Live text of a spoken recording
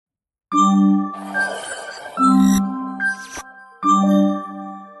Hello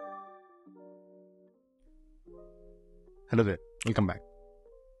there, welcome back.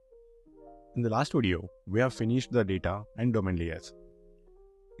 In the last video, we have finished the data and domain layers.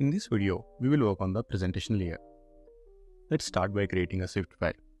 In this video, we will work on the presentation layer. Let's start by creating a Swift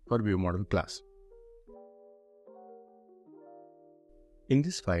file for ViewModel class. In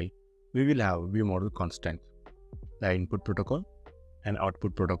this file, we will have ViewModel constants, the input protocol and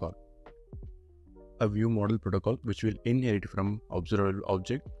output protocol. A ViewModel protocol which will inherit from observable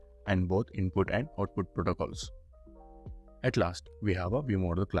object and both input and output protocols. At last, we have a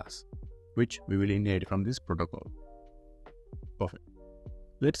ViewModel class, which we will inherit from this protocol. Perfect.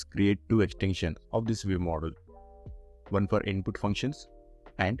 Let's create two extensions of this ViewModel. One for input functions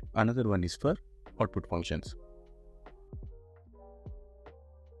and another one is for output functions.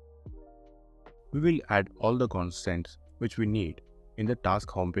 We will add all the constants which we need in the task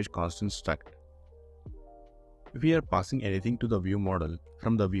homepage constant struct. If we are passing anything to the ViewModel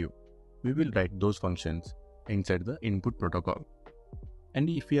from the view, we will write those functions inside the input protocol. And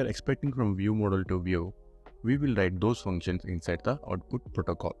if we are expecting from ViewModel to view, we will write those functions inside the output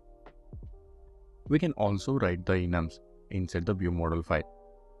protocol. We can also write the enums inside the ViewModel file.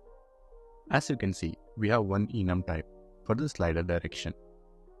 As you can see, we have one enum type for the slider direction.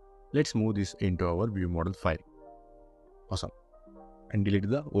 Let's move this into our ViewModel file. Awesome. And delete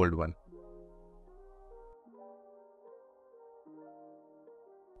the old one.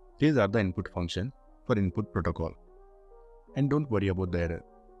 These are the input functions for input protocol. And don't worry about the error,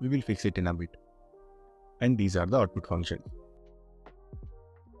 we will fix it in a bit. And these are the output functions.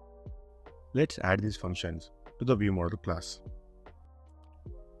 Let's add these functions to the ViewModel class.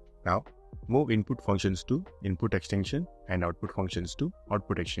 Now, move input functions to input extension and output functions to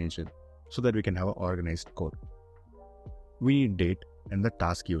output extension so that we can have an organized code. We need date and the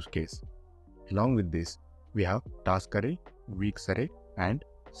task use case. Along with this, we have task array, weeks array and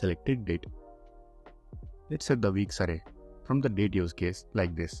selected date. Let's set the weeks array from the date use case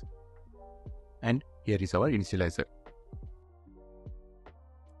like this. And here is our initializer.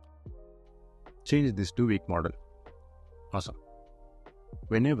 Change this to week model. Awesome.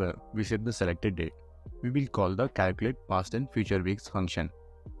 Whenever we set the selected date, we will call the calculate past and future weeks function.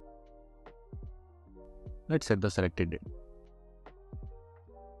 Let's set the selected date.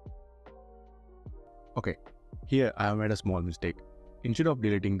 Okay, here I have made a small mistake. Instead of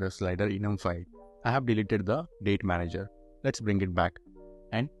deleting the slider enum file, I have deleted the date manager. Let's bring it back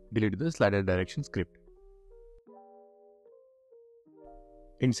and delete the slider direction script.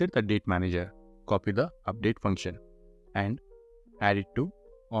 Inside the date manager, copy the update function and add it to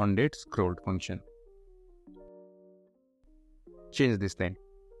onDateScrolled function. Change this name.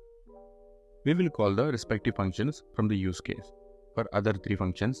 We will call the respective functions from the use case for other three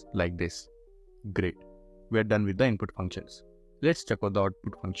functions like this. Great. We are done with the input functions. Let's check out the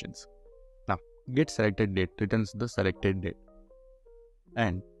output functions. Now, getSelectedDate returns the selected date.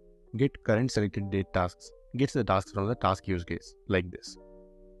 And getCurrentSelectedDate tasks gets the tasks from the task use case like this.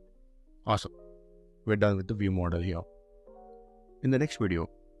 Awesome. We're done with the ViewModel here. In the next video,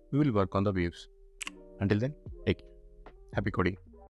 we will work on the views. Until then, take care. Happy coding.